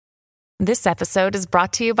This episode is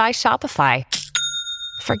brought to you by Shopify.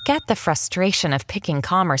 Forget the frustration of picking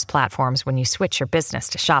commerce platforms when you switch your business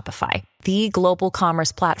to Shopify, the global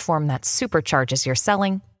commerce platform that supercharges your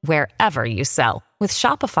selling wherever you sell. With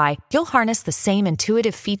Shopify, you'll harness the same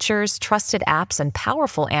intuitive features, trusted apps, and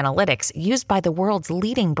powerful analytics used by the world's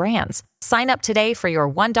leading brands. Sign up today for your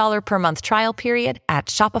 $1 per month trial period at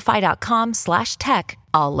shopify.com/tech,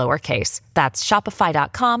 all lowercase. That's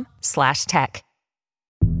shopify.com/tech.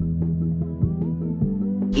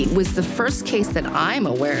 It was the first case that I'm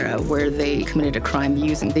aware of where they committed a crime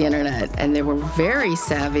using the internet, and they were very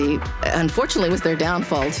savvy. Unfortunately, it was their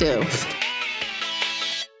downfall, too.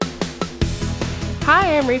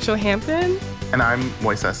 Hi, I'm Rachel Hampton. And I'm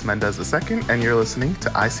Moises Mendez II, and you're listening to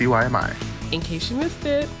ICYMI. In case you missed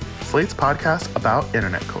it. Slate's podcast about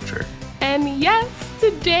internet culture. And yes,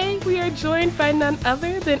 today we are joined by none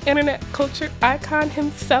other than internet culture icon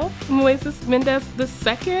himself, Moises Mendez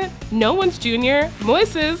II. No one's junior.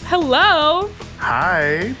 Moises, hello.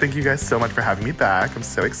 Hi. Thank you guys so much for having me back. I'm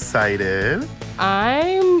so excited.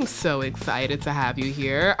 I'm so excited to have you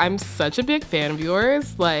here. I'm such a big fan of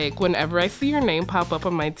yours. Like, whenever I see your name pop up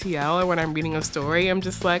on my TL or when I'm reading a story, I'm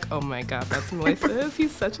just like, oh my God, that's Moises.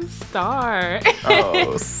 He's such a star.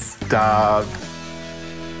 Oh, stop.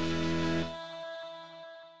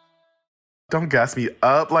 Don't gas me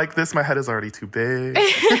up like this. My head is already too big.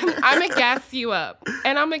 I'm going to gas you up.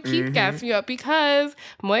 And I'm going to keep gassing you up because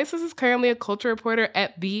Moises is currently a culture reporter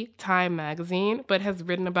at The Time magazine, but has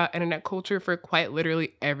written about internet culture for quite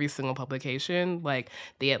literally every single publication, like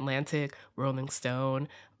The Atlantic, Rolling Stone,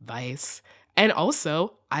 Vice, and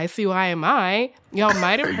also ICYMI. Y'all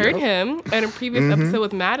might have heard him in a previous episode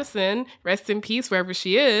with Madison. Rest in peace, wherever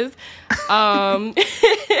she is.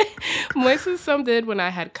 Moises some did when I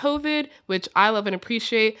had COVID, which I love and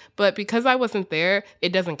appreciate, but because I wasn't there,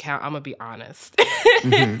 it doesn't count. I'm going to be honest.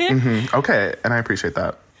 Okay, and I appreciate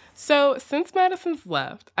that. So since Madison's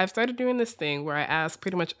left, I've started doing this thing where I ask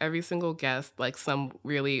pretty much every single guest like some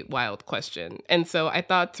really wild question. And so I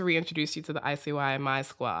thought to reintroduce you to the ICYMI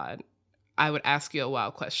squad, I would ask you a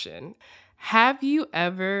wild question. Have you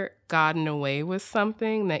ever gotten away with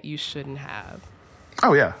something that you shouldn't have?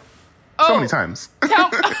 Oh, yeah. So many times. I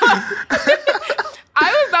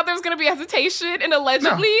always thought there was going to be hesitation and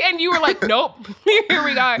allegedly, and you were like, nope, here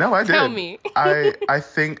we go. No, I did. Tell me. I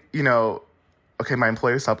think, okay, my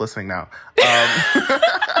employer, stop listening now.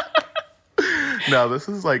 No, this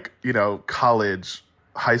is like, college,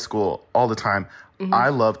 high school, all the time. I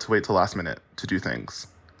love to wait till last minute to do things.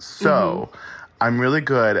 So I'm really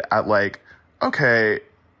good at like, okay,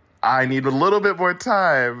 I need a little bit more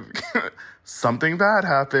time. Something bad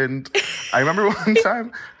happened. I remember one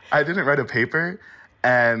time I didn't write a paper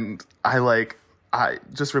and I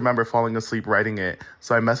just remember falling asleep writing it.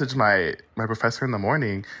 So I messaged my professor in the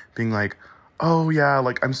morning being like, oh yeah,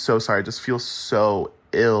 like I'm so sorry. I just feel so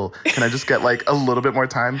ill. Can I just get like a little bit more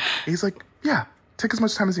time? And he's like, yeah, take as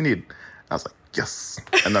much time as you need. I was like, yes.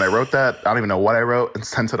 And then I wrote that. I don't even know what I wrote and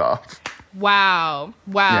sent it off. Wow.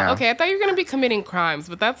 Yeah. Okay, I thought you were going to be committing crimes,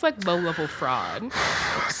 but that's like low-level fraud.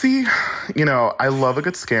 See, I love a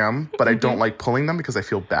good scam, but I don't like pulling them because I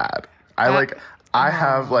feel bad. I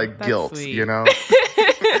have guilt, sweet.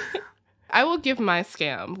 I will give my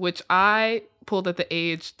scam, which I pulled at the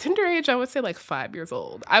tender age, I would say like 5 years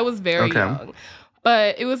old. I was very young.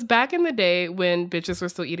 But it was back in the day when bitches were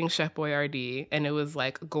still eating Chef Boyardee and it was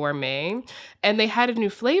like gourmet and they had a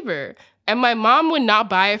new flavor. And my mom would not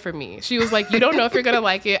buy it for me. She was like, you don't know if you're going to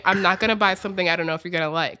like it. I'm not going to buy something I don't know if you're going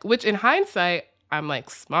to like. Which in hindsight, I'm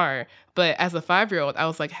like smart. But as a 5-year-old, I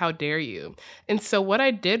was like, how dare you? And so what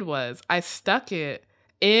I did was I stuck it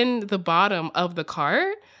in the bottom of the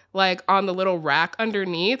cart, like on the little rack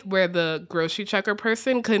underneath where the grocery checker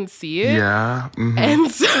person couldn't see it. Yeah.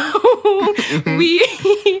 And so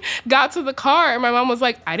we got to the car and my mom was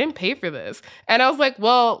like, I didn't pay for this. And I was like,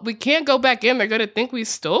 well, we can't go back in. They're going to think we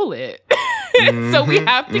stole it. So we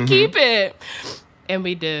have to keep it. And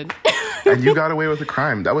we did. And you got away with a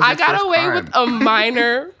crime. That was your I got first away crime. with a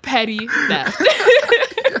minor petty theft.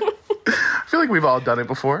 I feel like we've all done it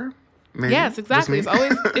before. Maybe. Yes, exactly.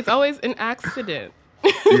 It's always an accident.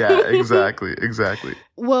 Yeah, exactly.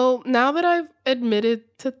 Well, now that I've admitted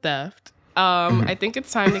to theft, I think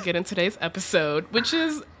it's time to get into today's episode, which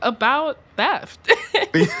is about theft.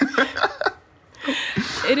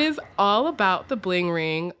 It is all about The Bling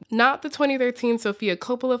Ring, not the 2013 Sofia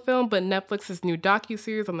Coppola film, but Netflix's new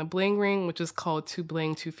docuseries on the Bling Ring, which is called Too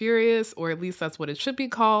Bling, Too Furious, or at least that's what it should be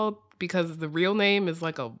called, because the real name is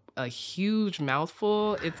like a huge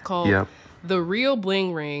mouthful. It's called The Real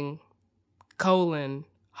Bling Ring,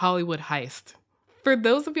 Hollywood Heist, For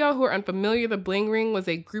those of y'all who are unfamiliar, the Bling Ring was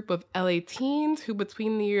a group of LA teens who,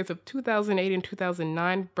 between the years of 2008 and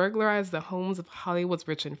 2009, burglarized the homes of Hollywood's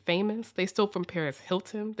rich and famous. They stole from Paris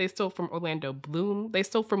Hilton. They stole from Orlando Bloom. They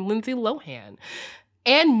stole from Lindsay Lohan.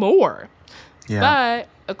 And more. Yeah. But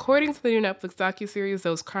according to the new Netflix docuseries,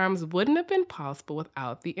 those crimes wouldn't have been possible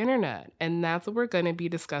without the internet. And that's what we're going to be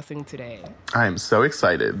discussing today. I am so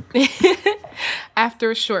excited.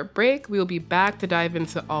 After a short break, we will be back to dive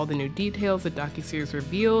into all the new details the docuseries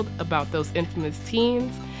revealed about those infamous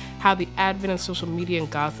teens, how the advent of social media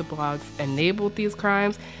and gossip blogs enabled these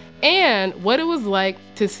crimes, and what it was like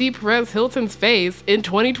to see Perez Hilton's face in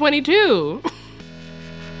 2022.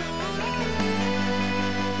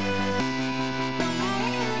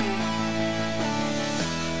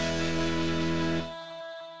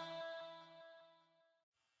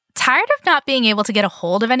 Tired of not being able to get a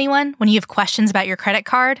hold of anyone when you have questions about your credit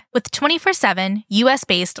card? With 24/7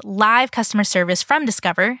 US-based live customer service from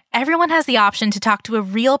Discover, everyone has the option to talk to a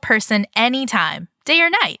real person anytime, day or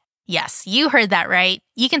night. Yes, you heard that right.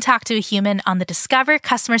 You can talk to a human on the Discover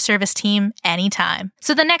customer service team anytime.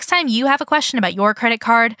 So the next time you have a question about your credit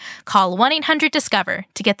card, call 1-800-DISCOVER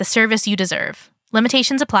to get the service you deserve.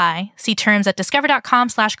 Limitations apply. See terms at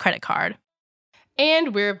discover.com/creditcard.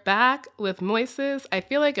 And we're back with Moises. I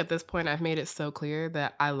feel like at this point I've made it so clear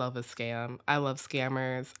that I love a scam. I love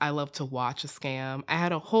scammers. I love to watch a scam. I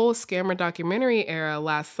had a whole scammer documentary era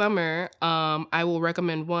last summer. I will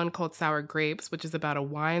recommend one called Sour Grapes, which is about a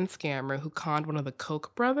wine scammer who conned one of the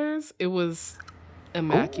Koch brothers. It was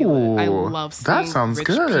immaculate. Ooh, I love seeing rich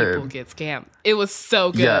people get scammed. It was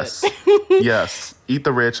so good. Yes. Yes. Eat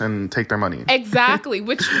the rich and take their money. Exactly.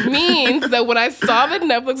 Which means that when I saw that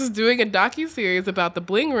Netflix was doing a docuseries about the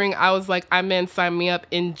Bling Ring, I was like, I'm in, sign me up,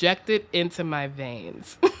 inject it into my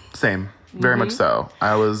veins. Same. Very much so.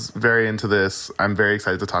 I was very into this. I'm very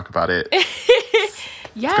excited to talk about it. Yes.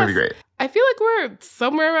 It's going to be great. I feel like we're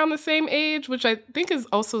somewhere around the same age, which I think is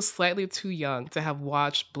also slightly too young to have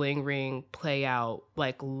watched Bling Ring play out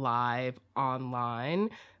like live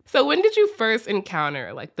online. So when did you first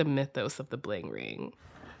encounter like the mythos of the Bling Ring?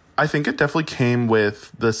 I think it definitely came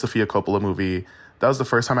with the Sofia Coppola movie. That was the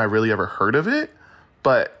first time I really ever heard of it.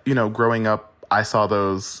 But, you know, growing up, I saw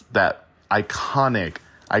that iconic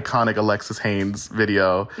Alexis Haynes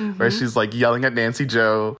video where she's like yelling at Nancy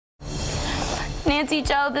Joe. Nancy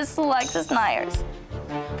Joe, this is Alexis Nyers.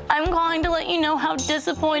 I'm calling to let you know how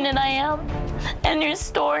disappointed I am in your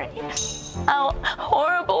story. How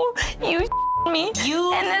horrible you me.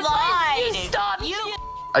 You and this lied. You stopped.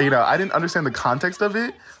 I didn't understand the context of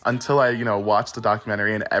it until I, watched the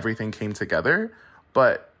documentary and everything came together.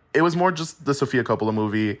 But it was more just the Sofia Coppola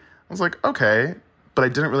movie. I was like, okay. But I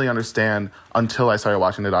didn't really understand until I started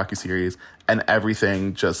watching the docuseries and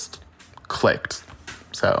everything just clicked.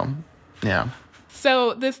 So, yeah.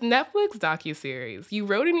 So this Netflix docuseries, you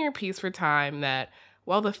wrote in your piece for Time that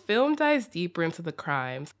while the film dives deeper into the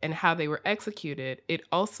crimes and how they were executed, it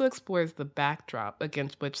also explores the backdrop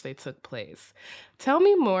against which they took place. Tell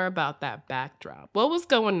me more about that backdrop. What was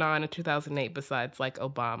going on in 2008 besides like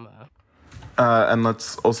Obama? And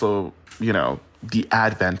let's also, the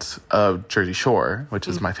advent of Jersey Shore, which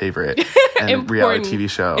is my favorite and reality TV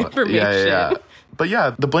show. Yeah. But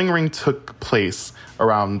yeah, the Bling Ring took place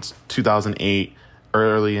around 2008,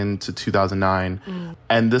 early into 2009.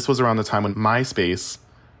 And this was around the time when MySpace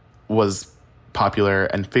was popular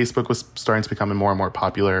and Facebook was starting to become more and more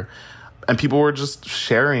popular. And people were just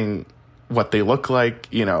sharing what they look like,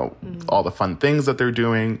 all the fun things that they're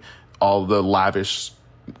doing, all the lavish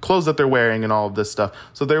clothes that they're wearing and all of this stuff.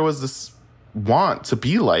 So there was this want to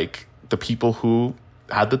be like the people who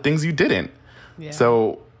had the things you didn't. Yeah.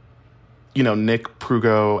 So, Nick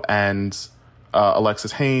Prugo and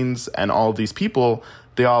Alexis Haynes and all of these people,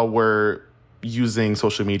 they all were using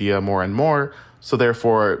social media more and more. So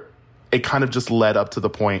therefore, it kind of just led up to the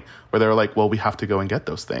point where they were like, well, we have to go and get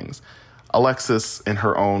those things. Alexis in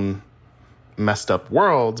her own messed up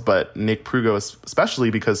world, but Nick Prugo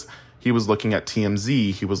especially because he was looking at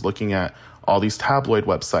TMZ, he was looking at all these tabloid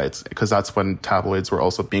websites, because that's when tabloids were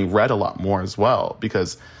also being read a lot more as well,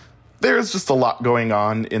 because there's just a lot going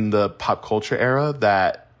on in the pop culture era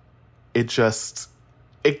that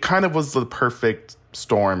it kind of was the perfect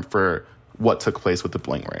storm for what took place with the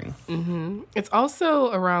Bling Ring. Mm-hmm. It's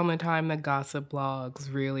also around the time that gossip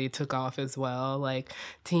blogs really took off as well. Like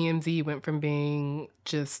TMZ went from being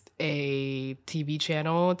just a TV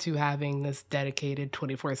channel to having this dedicated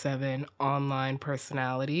 24/7 online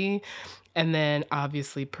personality. And then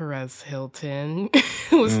obviously Perez Hilton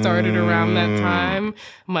was started around that time,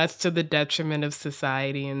 much to the detriment of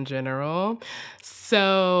society in general.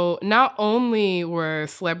 So not only were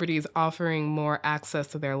celebrities offering more access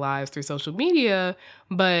to their lives through social media,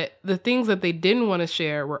 but the things that they didn't want to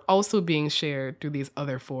share were also being shared through these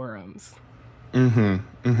other forums.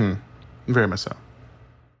 Very much so.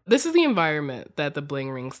 This is the environment that the Bling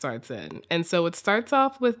Ring starts in. And so it starts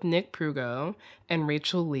off with Nick Prugo and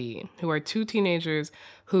Rachel Lee, who are two teenagers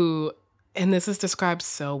who, and this is described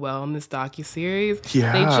so well in this docuseries,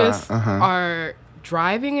 they just are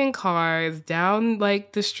driving in cars down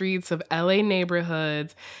like the streets of LA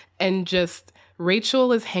neighborhoods, and just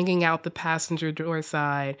Rachel is hanging out the passenger door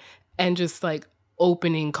side and just like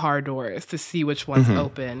opening car doors to see which one's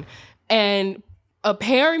open. And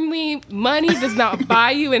apparently, money does not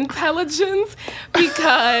buy you intelligence,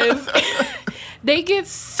 because they get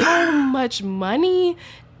so much money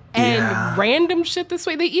and random shit this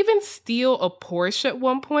way. They even steal a Porsche at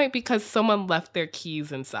one point because someone left their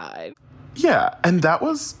keys inside. Yeah, and that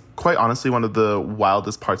was quite honestly one of the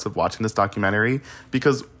wildest parts of watching this documentary,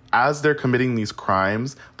 because as they're committing these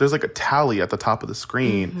crimes, there's like a tally at the top of the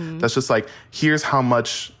screen that's just like, here's how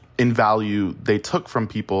much in value they took from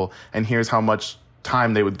people, and here's how much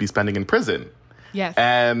time they would be spending in prison. Yes.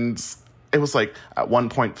 And it was like at one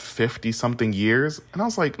point 50-something years. And I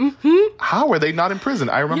was like, how are they not in prison?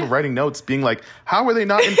 I remember writing notes being like, how are they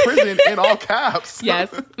not in prison in all caps?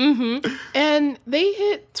 Yes. And they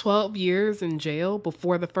hit 12 years in jail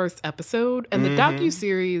before the first episode. And the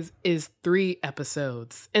docuseries is 3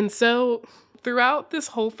 episodes. And so throughout this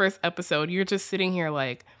whole first episode, you're just sitting here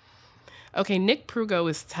like, okay, Nick Prugo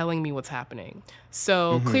is telling me what's happening.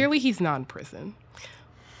 So clearly he's not in prison.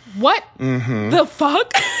 What the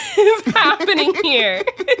fuck is happening here?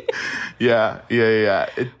 Yeah.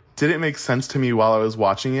 It didn't make sense to me while I was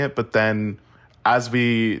watching it, but then as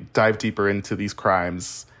we dive deeper into these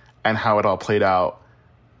crimes and how it all played out,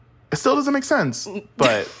 it still doesn't make sense.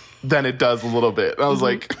 But then it does a little bit. I was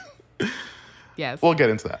like, yes, we'll get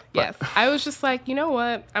into that. Yes. I was just like, you know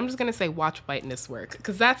what? I'm just going to say watch whiteness work,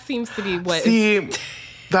 because that seems to be what... See,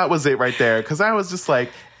 that was it right there. Because I was just like,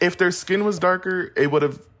 if their skin was darker, they would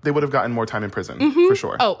have gotten more time in prison, for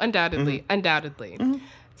sure. Oh, undoubtedly.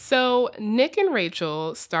 So Nick and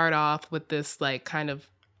Rachel start off with this like kind of,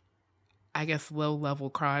 I guess, low-level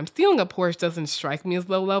crime. Stealing a Porsche doesn't strike me as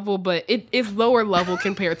low-level, but it is lower level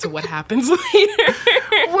compared to what happens later.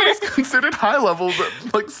 What is considered high level?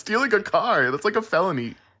 Like stealing a car. That's like a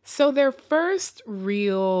felony. So their first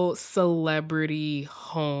real celebrity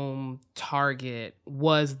home target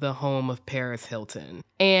was the home of Paris Hilton.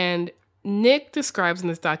 And Nick describes in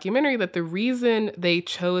this documentary that the reason they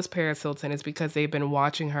chose Paris Hilton is because they've been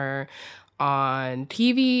watching her on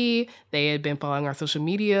TV, they had been following our social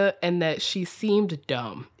media, and that she seemed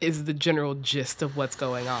dumb is the general gist of what's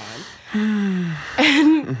going on.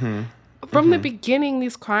 And from the beginning,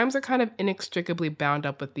 these crimes are kind of inextricably bound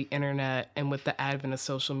up with the internet and with the advent of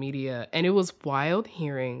social media. And it was wild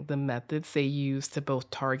hearing the methods they used to both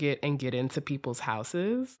target and get into people's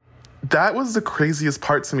houses. That was the craziest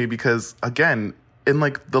part to me because, again, in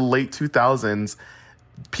like the late 2000s,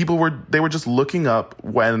 they were just looking up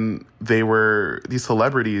when these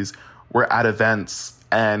celebrities were at events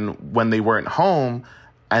and when they weren't home,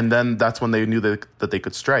 and then that's when they knew that they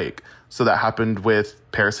could strike. So that happened with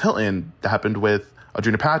Paris Hilton, that happened with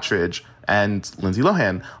Audrina Patridge and Lindsay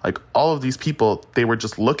Lohan. Like all of these people, they were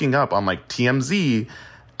just looking up on like TMZ,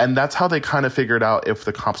 and that's how they kind of figured out if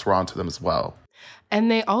the cops were onto them as well.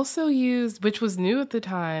 And they also used, which was new at the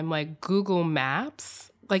time, like Google Maps,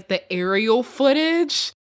 like the aerial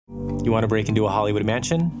footage. You want to break into a Hollywood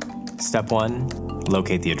mansion? Step 1,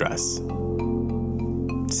 locate the address.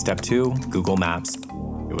 Step 2, Google Maps.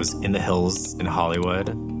 It was in the hills in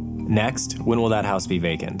Hollywood. Next, when will that house be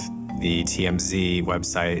vacant? The TMZ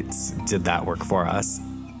websites did that work for us.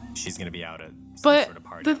 She's going to be out at some sort of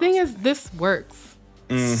party. But the thing is, this works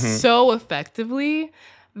so effectively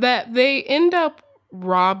that they end up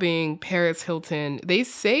robbing Paris Hilton. They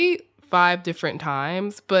say 5 different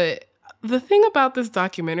times, but the thing about this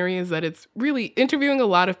documentary is that it's really interviewing a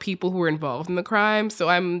lot of people who were involved in the crime, so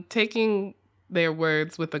I'm taking their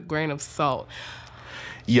words with a grain of salt.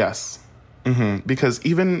 Yes. Because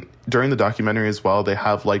even during the documentary as well, they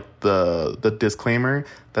have like the disclaimer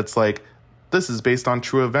that's like, this is based on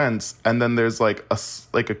true events. And then there's like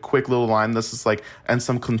a quick little line that's just like, and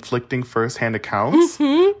some conflicting firsthand accounts.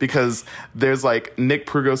 Because there's like Nick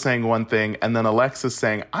Prugo saying one thing and then Alexis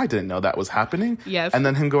saying, I didn't know that was happening. Yes. And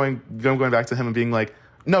then him going back to him and being like,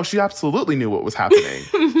 no, she absolutely knew what was happening.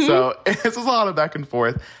 So it's just a lot of back and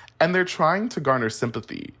forth. And they're trying to garner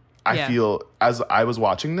sympathy. I feel, as I was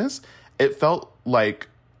watching this, it felt like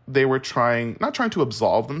they were not trying to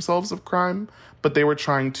absolve themselves of crime, but they were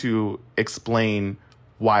trying to explain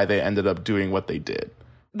why they ended up doing what they did.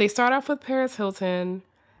 They start off with Paris Hilton.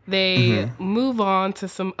 They move on to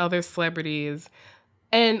some other celebrities.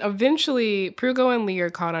 And eventually, Prugo and Lee are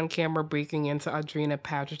caught on camera breaking into Audrina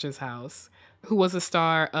Patridge's house, who was a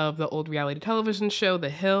star of the old reality television show The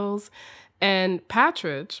Hills. And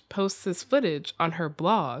Patridge posts this footage on her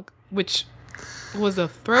blog, which was a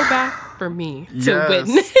throwback for me to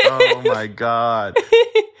witness. Oh, my God.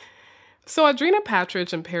 So Audrina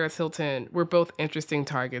Patridge and Paris Hilton were both interesting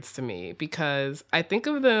targets to me because I think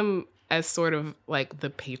of them as sort of like the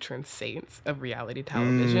patron saints of reality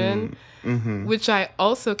television, which I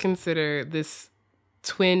also consider this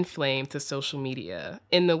twin flame to social media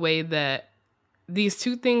in the way that these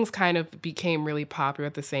two things kind of became really popular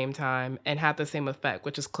at the same time and had the same effect,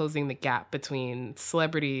 which is closing the gap between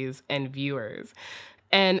celebrities and viewers.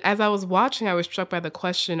 And as I was watching, I was struck by the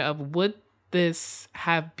question of, would this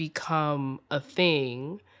have become a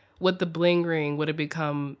thing? Would the bling ring, would it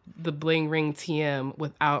become the bling ring TM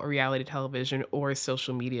without reality television or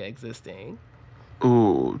social media existing?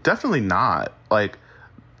 Ooh, definitely not. Like,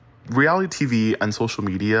 reality TV and social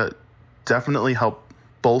media definitely help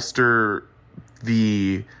bolster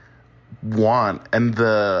the want and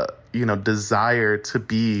the, desire to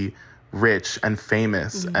be rich and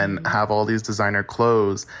famous and have all these designer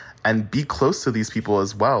clothes and be close to these people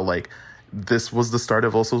as well. Like, this was the start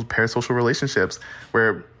of also parasocial relationships,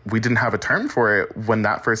 where we didn't have a term for it when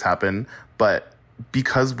that first happened, but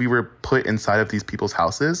because we were put inside of these people's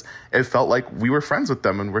houses, it felt like we were friends with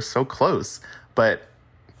them and we're so close. But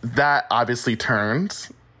that obviously turned,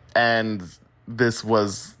 and this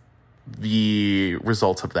was the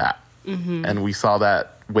result of that. And we saw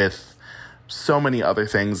that with so many other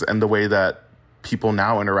things and the way that people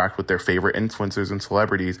now interact with their favorite influencers and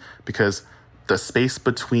celebrities, because the space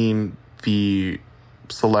between the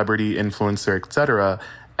celebrity, influencer, etc.,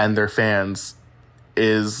 and their fans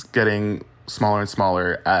is getting smaller and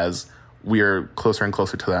smaller as we're closer and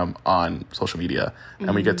closer to them on social media.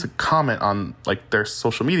 And we get to comment on like their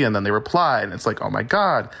social media, and then they reply, and it's like, oh my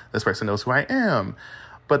God, this person knows who I am.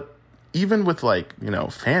 But even with like,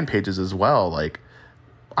 fan pages as well, like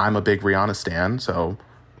I'm a big Rihanna stan, so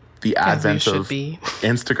the advent of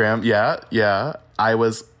Instagram, I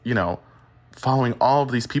was, following all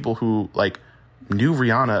of these people who like knew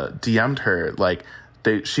Rihanna, DM'd her, like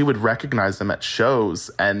she would recognize them at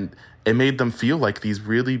shows, and it made them feel like these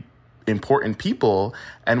really important people.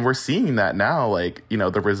 And we're seeing that now, like,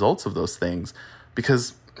 the results of those things,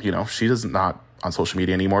 because, she is not on social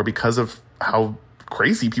media anymore because of how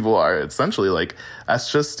crazy people are. Essentially, like,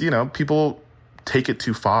 that's just, people take it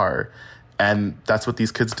too far. And that's what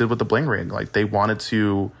these kids did with the bling ring. Like, they wanted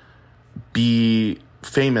to be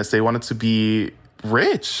famous, they wanted to be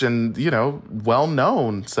rich and, well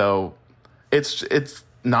known. So it's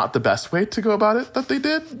not the best way to go about it that they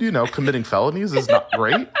did. Committing felonies is not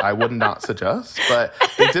great. I would not suggest, but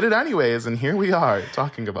they did it anyways, and here we are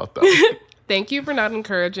talking about them. Thank you for not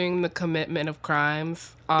encouraging the commitment of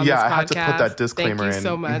crimes on this podcast. I had to put that disclaimer in. Thank you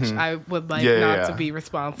so much. I would like not to be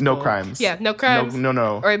responsible. No crimes. Yeah, no crimes.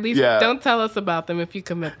 No. Or at least don't tell us about them if you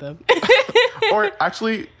commit them. Or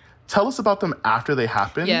actually, tell us about them after they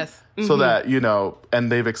happen. Yes. So that,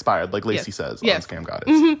 and they've expired, like Lacey says on Scam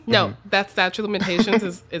Goddess. No, that statute of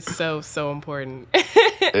limitations is so important.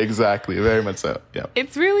 Exactly. Very much so. Yeah.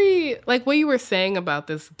 It's really like what you were saying about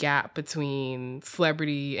this gap between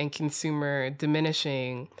celebrity and consumer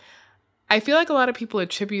diminishing. I feel like a lot of people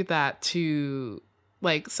attribute that to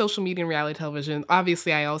like social media and reality television.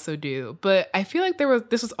 Obviously, I also do. But I feel like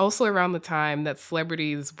this was also around the time that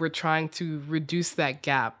celebrities were trying to reduce that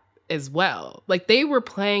gap as well. Like, they were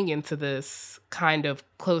playing into this kind of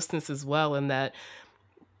closeness as well, in that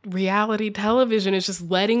reality television is just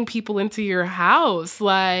letting people into your house,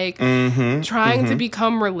 like trying to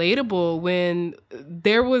become relatable when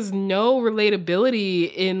there was no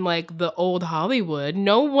relatability in like the old Hollywood.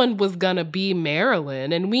 No one was gonna be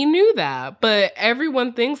Marilyn, and we knew that, but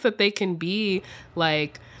everyone thinks that they can be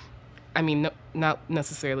like, I mean, not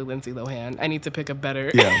necessarily Lindsay Lohan. I need to pick a better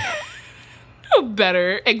a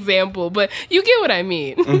better example, but you get what I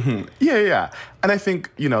mean. Yeah. And I think,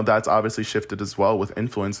 that's obviously shifted as well with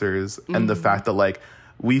influencers and the fact that, like,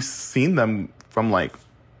 we've seen them from, like,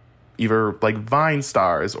 either, like, Vine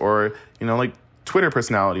stars or, like, Twitter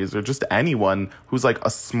personalities or just anyone who's, like, a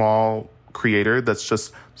small creator that's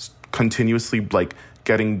just continuously, like,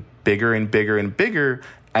 getting bigger and bigger and bigger,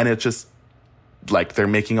 and it just like they're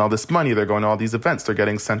making all this money, they're going to all these events, they're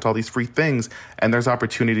getting sent all these free things, and there's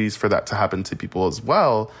opportunities for that to happen to people as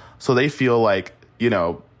well. So they feel like, you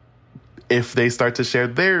know, if they start to share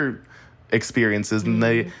their experiences and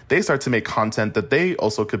they start to make content that they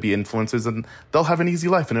also could be influencers, and they'll have an easy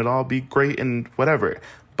life and it'll all be great and whatever.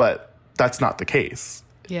 But that's not the case.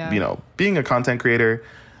 Yeah. You know, being a content creator,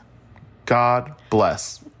 God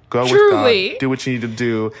bless. Go Truly. with God. Do what you need to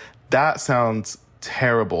do. That sounds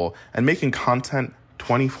terrible. And making content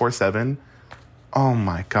 24/7, oh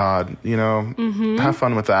my God, you know, have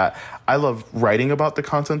fun with that. I love writing about the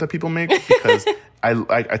content that people make because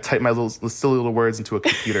I type my little silly little words into a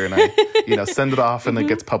computer and I, you know, send it off and it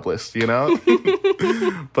gets published, you know?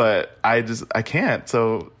 But I can't.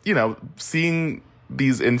 So, you know, seeing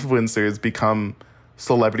these influencers become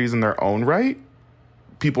celebrities in their own right,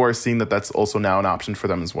 people are seeing that that's also now an option for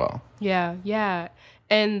them as well. Yeah, yeah.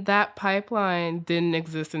 And that pipeline didn't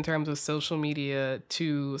exist in terms of social media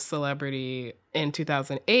to celebrity in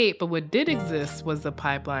 2008, but what did exist was the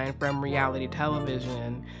pipeline from reality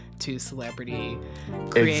television to celebrity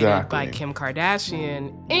created by Kim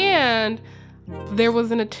Kardashian. And there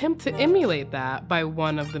was an attempt to emulate that by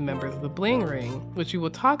one of the members of the Bling Ring, which we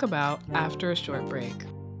will talk about after a short break.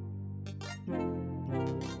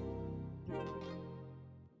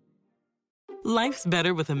 Life's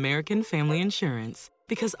better with American Family Insurance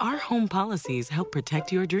because our home policies help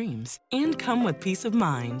protect your dreams and come with peace of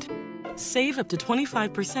mind. Save up to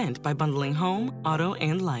 25% by bundling home, auto,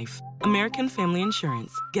 and life. American Family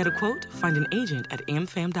Insurance. Get a quote, find an agent at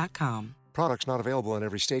amfam.com. Products not available in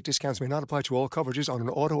every state. Discounts may not apply to all coverages on an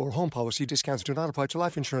auto or home policy. Discounts do not apply to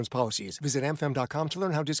life insurance policies. Visit amfam.com to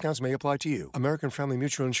learn how discounts may apply to you. American Family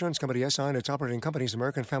Mutual Insurance Company, SI, and its operating companies,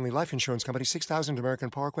 American Family Life Insurance Company, 6000 American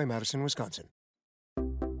Parkway, Madison, Wisconsin.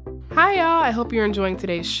 Hi, y'all. I hope you're enjoying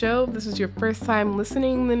today's show. If this is your first time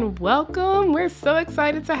listening, then welcome. We're so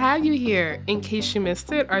excited to have you here. In case you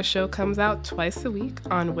missed it, our show comes out twice a week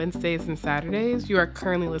on Wednesdays and Saturdays. You are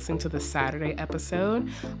currently listening to the Saturday episode.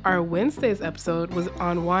 Our Wednesday's episode was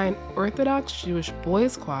on why an Orthodox Jewish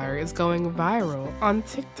boys choir is going viral on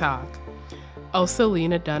TikTok. Also,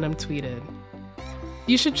 Lena Dunham tweeted,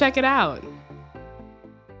 "You should check it out."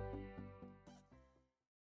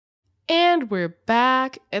 And we're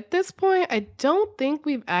back. At this point, I don't think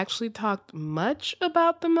we've actually talked much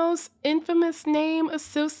about the most infamous name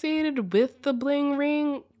associated with the Bling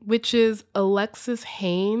Ring, which is Alexis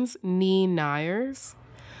Haynes Nee Nyers.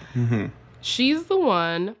 She's the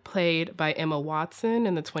one played by Emma Watson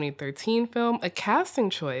in the 2013 film, a casting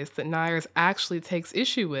choice that Nyers actually takes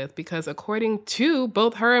issue with because according to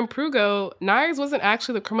both her and Prugo, Nyers wasn't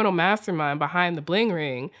actually the criminal mastermind behind the Bling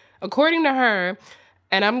Ring. According to her,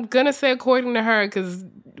 and I'm going to say according to her because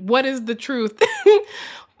what is the truth?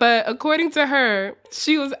 But according to her,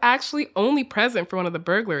 she was actually only present for one of the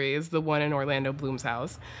burglaries, the one in Orlando Bloom's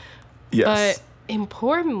house. Yes. But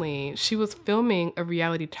importantly, she was filming a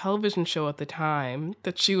reality television show at the time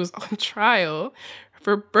that she was on trial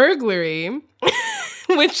for burglary,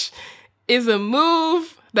 which is a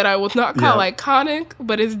move that I will not call iconic,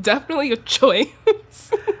 but is definitely a choice.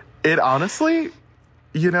 It honestly,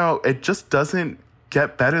 you know, it just doesn't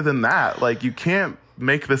get better than that. Like, you can't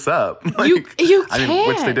make this up. Like, you can't. I mean,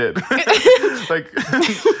 which they did. Like,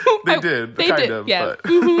 they did, kind of. Yes.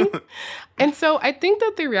 But. And so I think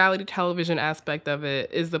that the reality television aspect of it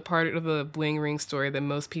is the part of the Bling Ring story that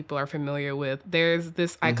most people are familiar with. There's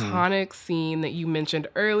this iconic scene that you mentioned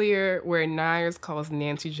earlier where Nyers calls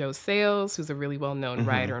Nancy Jo Sales, who's a really well-known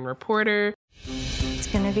writer and reporter. It's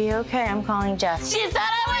gonna be okay. I'm calling Jeff. She said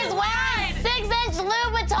I was wearing 6-inch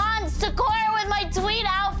Louboutins to court with my tweed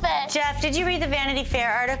outfit. Jeff, did you read the Vanity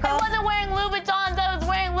Fair article? I wasn't wearing Louboutins. I was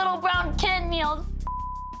wearing little brown kid meals.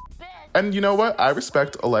 And you know what? I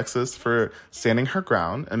respect Alexis for standing her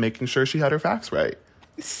ground and making sure she had her facts right.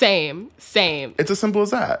 Same. It's as simple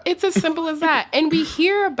as that. It's as simple as that. And we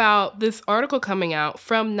hear about this article coming out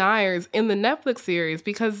from Nyers in the Netflix series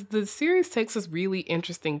because the series takes this really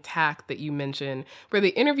interesting tack that you mentioned where they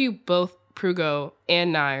interview both Prugo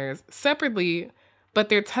and Nyers separately, but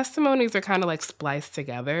their testimonies are kind of like spliced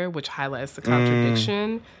together, which highlights the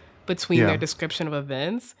contradiction between their description of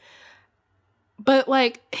events. But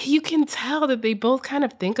like, you can tell that they both kind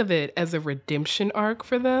of think of it as a redemption arc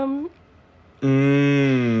for them.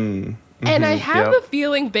 And I have the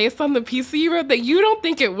feeling, based on the piece that you wrote, that you don't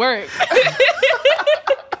think it worked.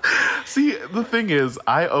 See, the thing is,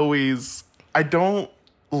 I don't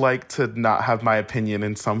like to not have my opinion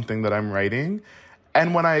in something that I'm writing.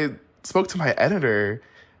 And when I spoke to my editor,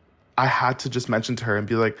 I had to just mention to her and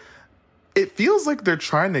be like, it feels like they're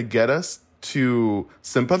trying to get us to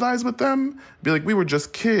sympathize with them. Be like, we were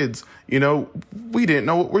just kids, you know, we didn't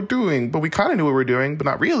know what we're doing, but we kind of knew what we're doing, but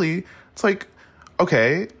not really. It's like,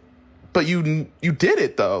 okay, but you did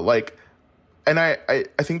it though. Like, and I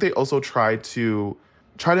think they also try to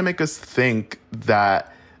make us think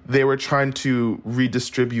that they were trying to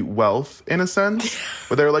redistribute wealth in a sense,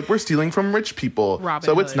 where they're like, we're stealing from rich people, Robin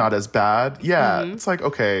so Hood. it's not as bad. Yeah, It's like,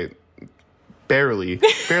 okay, barely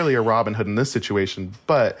a Robin Hood in this situation,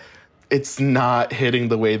 but it's not hitting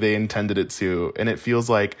the way they intended it to. And it feels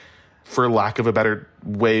like, for lack of a better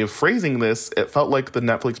way of phrasing this, it felt like the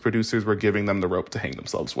Netflix producers were giving them the rope to hang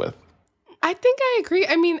themselves with. I think I agree.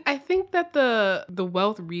 I mean, I think that the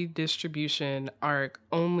wealth redistribution arc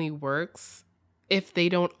only works if they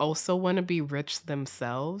don't also want to be rich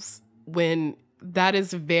themselves, when that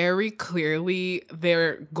is very clearly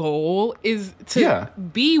their goal, is to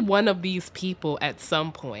be one of these people at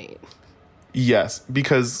some point. Yes,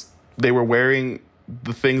 because they were wearing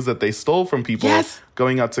the things that they stole from people,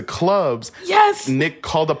 going out to clubs. Yes. Nick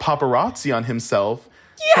called a paparazzi on himself,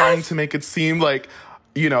 trying to make it seem like,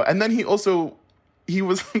 you know, and then he was,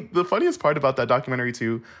 the funniest part about that documentary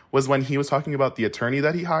too, was when he was talking about the attorney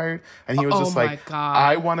that he hired, and he was just like, God.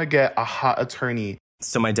 I want to get a hot attorney.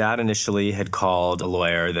 So my dad initially had called a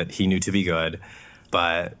lawyer that he knew to be good,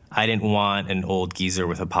 but I didn't want an old geezer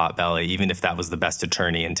with a pot belly, even if that was the best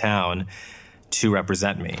attorney in town, to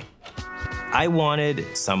represent me. I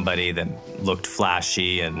wanted somebody that looked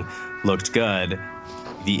flashy and looked good.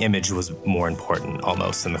 The image was more important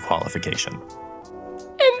almost than the qualification.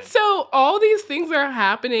 And so all these things are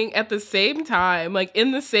happening at the same time, like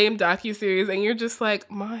in the same docuseries, and you're just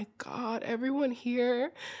like, my God, everyone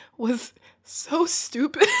here was so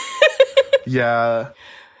stupid. Yeah.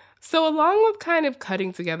 So along with kind of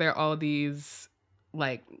cutting together all these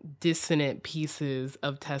like dissonant pieces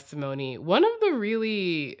of testimony, one of the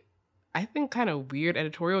really, I think, kind of weird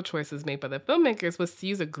editorial choices made by the filmmakers was to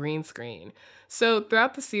use a green screen. So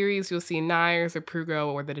throughout the series, you'll see Nyers or Prugo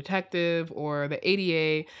or the detective or the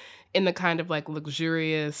ADA in the kind of like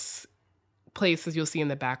luxurious places you'll see in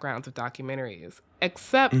the backgrounds of documentaries.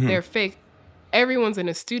 Except they're fake. Everyone's in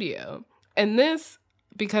a studio. And this,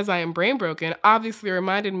 because I am brain broken, obviously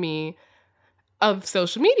reminded me of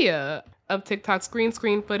social media, of TikTok's green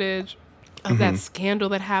screen footage, of that scandal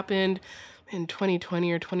that happened in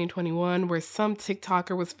 2020 or 2021, where some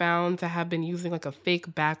TikToker was found to have been using like a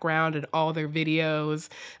fake background in all their videos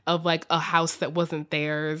of like a house that wasn't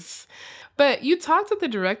theirs. But you talked to the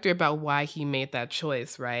director about why he made that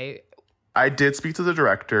choice, right? I did speak to the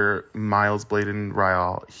director, Miles Bladen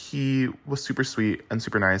Ryall. He was super sweet and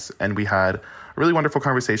super nice, and we had a really wonderful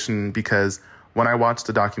conversation because when I watched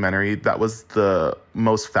the documentary, that was the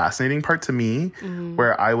most fascinating part to me,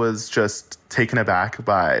 where I was just taken aback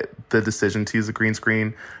by the decision to use a green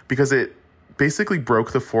screen, because it basically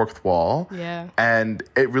broke the fourth wall. Yeah. And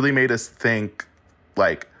it really made us think,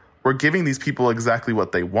 like, we're giving these people exactly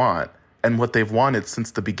what they want, and what they've wanted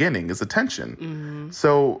since the beginning is attention.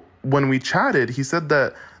 So when we chatted, he said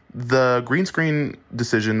that the green screen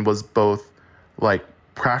decision was both, like,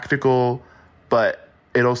 practical, but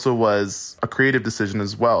it also was a creative decision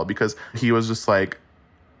as well, because he was just like,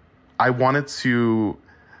 I wanted to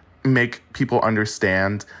make people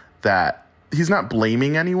understand that he's not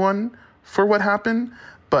blaming anyone for what happened,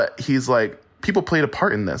 but he's like, people played a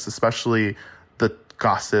part in this, especially the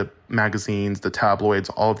gossip magazines, the tabloids,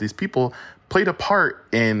 all of these people played a part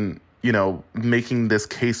in, you know, making this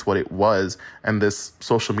case what it was, and this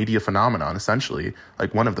social media phenomenon, essentially,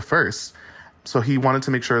 like one of the first. So he wanted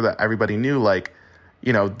to make sure that everybody knew, like,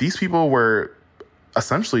 you know, these people were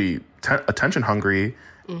essentially attention hungry,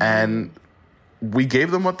 and we gave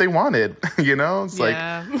them what they wanted, you know? It's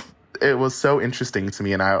like, it was so interesting to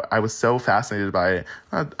me, and I was so fascinated by it.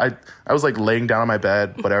 I was like laying down on my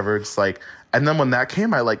bed, whatever, just like, and then when that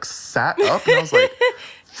came, I like sat up and I was like,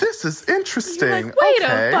 this is interesting. You're like, wait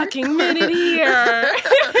a fucking minute here.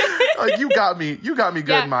 Like, you got me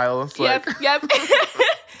good, Miles. Like, yes.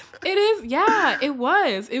 It is, yeah, it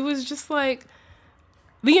was. It was just like,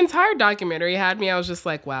 the entire documentary had me, I was just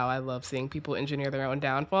like, wow, I love seeing people engineer their own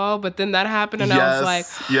downfall. But then that happened, and I was like,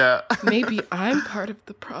 maybe I'm part of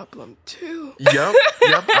the problem too. Yep.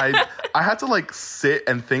 I had to like sit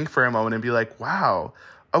and think for a moment and be like, wow,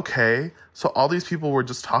 okay. So all these people were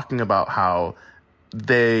just talking about how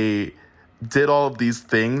they did all of these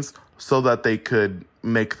things so that they could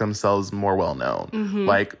make themselves more well-known.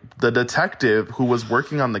 Like the detective who was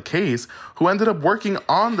working on the case, who ended up working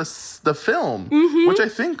on the film, which I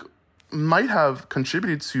think might have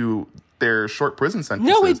contributed to their short prison sentences.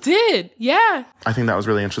 No, it did. Yeah. I think that was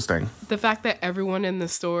really interesting. The fact that everyone in the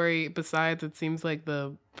story, besides it seems like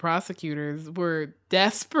the prosecutors, were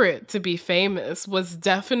desperate to be famous was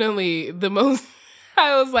definitely the most...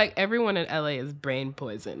 I was like, everyone in LA is brain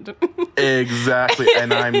poisoned. Exactly.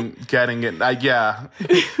 And I'm getting it. Yeah.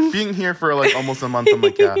 Being here for like almost a month, I'm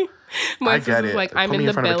like, yeah. I get it. Like, I'm in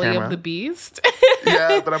the belly of the beast.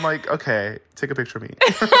 Yeah, but I'm like, okay, take a picture of me.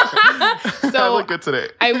 So I look good today.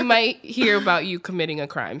 I might hear about you committing a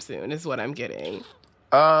crime soon, is what I'm getting.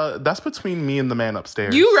 That's between me and the man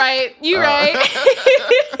upstairs. You right.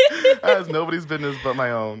 That has nobody's business but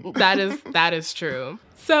my own. That is true.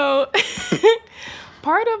 So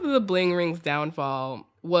part of the Bling Ring's downfall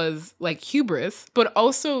was like hubris, but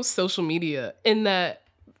also social media, in that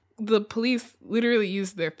the police literally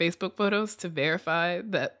used their Facebook photos to verify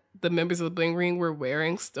that the members of the Bling Ring were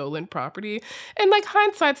wearing stolen property. And like,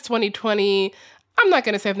 hindsight's 2020. I'm not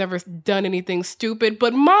going to say I've never done anything stupid,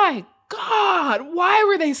 but my God, why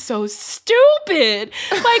were they so stupid?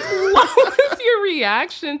 Like, what was your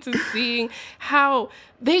reaction to seeing how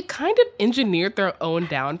they kind of engineered their own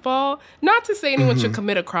downfall? Not to say anyone should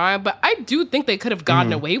commit a crime, but I do think they could have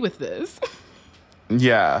gotten away with this.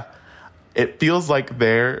 Yeah. It feels like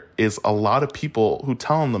there is a lot of people who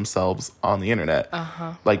tell themselves on the internet.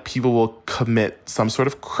 Like, people will commit some sort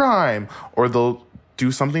of crime, or they'll do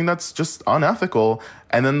something that's just unethical,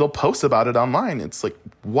 and then they'll post about it online. It's like,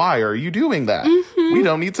 why are you doing that? We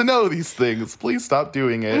don't need to know these things. Please stop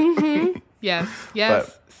doing it. Yes.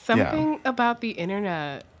 But, something about the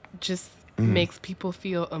internet just makes people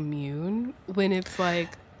feel immune when it's like,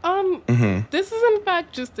 this is in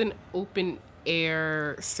fact just an open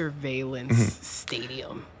air surveillance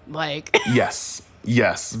stadium. Like, yes,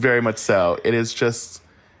 very much so. It is just,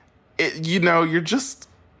 you're just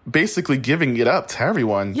basically giving it up to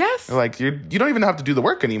everyone. Yes. Like, you don't even have to do the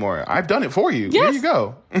work anymore. I've done it for you. Yes. Here you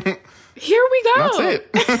go. Here we go. That's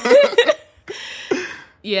it.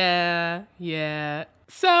 Yeah.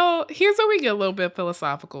 So here's where we get a little bit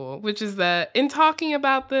philosophical, which is that in talking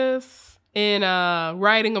about this, in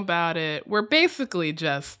writing about it, we're basically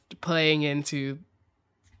just playing into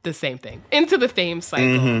the same thing, into the fame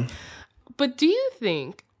cycle. But do you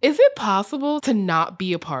think, is it possible to not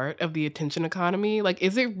be a part of the attention economy? Like,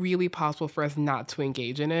 is it really possible for us not to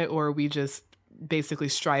engage in it, or are we just basically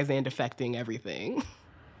Streisand affecting everything?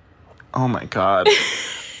 Oh my God.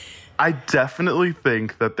 I definitely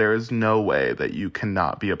think that there is no way that you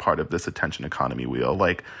cannot be a part of this attention economy wheel.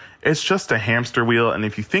 Like, it's just a hamster wheel, and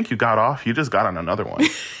if you think you got off, you just got on another one.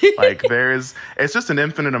 Like, it's just an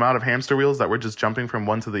infinite amount of hamster wheels that we're just jumping from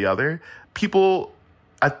one to the other. People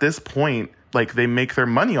at this point, like, they make their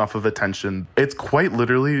money off of attention. It's quite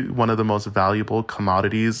literally one of the most valuable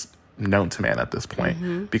commodities known to man at this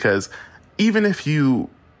point. Because even if you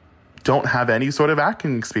don't have any sort of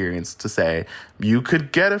acting experience to say, you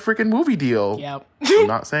could get a freaking movie deal. Yep. I'm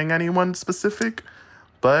not saying anyone specific,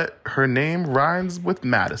 but her name rhymes with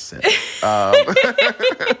Madison. Fuck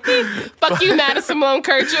you, Madison Malone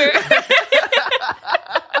Kircher.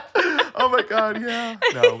 Oh my God, yeah.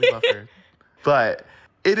 No, we love her. But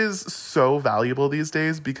it is so valuable these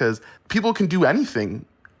days because people can do anything,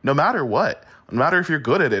 no matter what, no matter if you're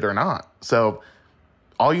good at it or not. So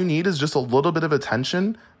all you need is just a little bit of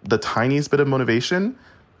attention, the tiniest bit of motivation,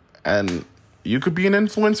 and you could be an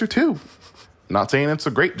influencer too. Not saying it's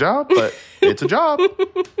a great job, but it's a job.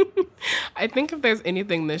 I think if there's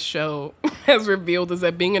anything this show has revealed is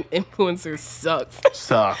that being an influencer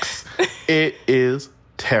sucks. It is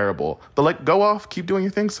terrible. But like, go off, keep doing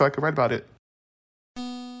your thing so I can write about it.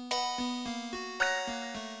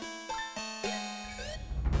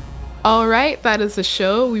 All right, that is the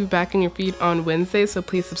show. We'll be back in your feed on Wednesday, so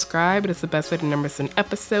please subscribe. It is the best way to never miss an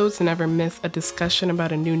episode, so never miss a discussion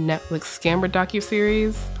about a new Netflix scammer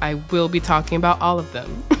docuseries. I will be talking about all of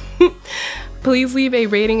them. Please leave a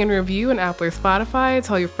rating and review on Apple or Spotify.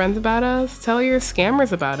 Tell your friends about us. Tell your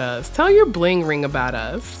scammers about us. Tell your Bling Ring about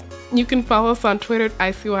us. You can follow us on Twitter at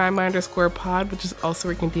ICYMI_pod, which is also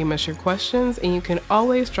where you can DM us your questions, and you can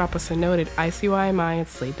always drop us a note at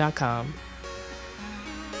ICYMI@slate.com.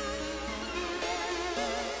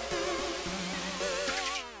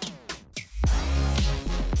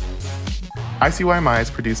 ICYMI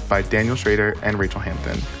is produced by Daniel Schrader and Rachel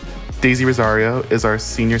Hampton. Daisy Rosario is our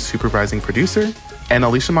senior supervising producer, and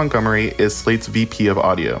Alicia Montgomery is Slate's VP of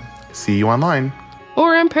audio. See you online.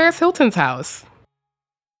 Or in Paris Hilton's house.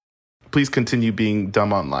 Please continue being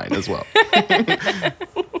dumb online as well.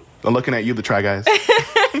 I'm looking at you, the Try Guys.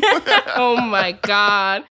 Oh my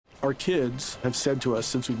God. Our kids have said to us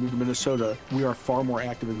since we moved to Minnesota, we are far more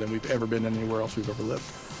active than we've ever been anywhere else we've ever lived.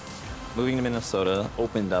 Moving to Minnesota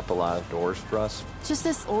opened up a lot of doors for us. Just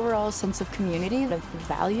this overall sense of community, of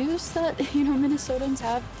values that, Minnesotans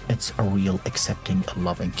have. It's a real accepting,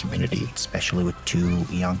 loving community, especially with 2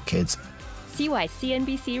 young kids. See why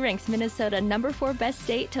CNBC ranks Minnesota number 4 best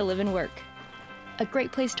state to live and work. A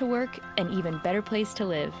great place to work, an even better place to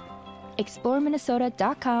live.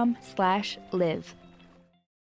 ExploreMinnesota.com/live.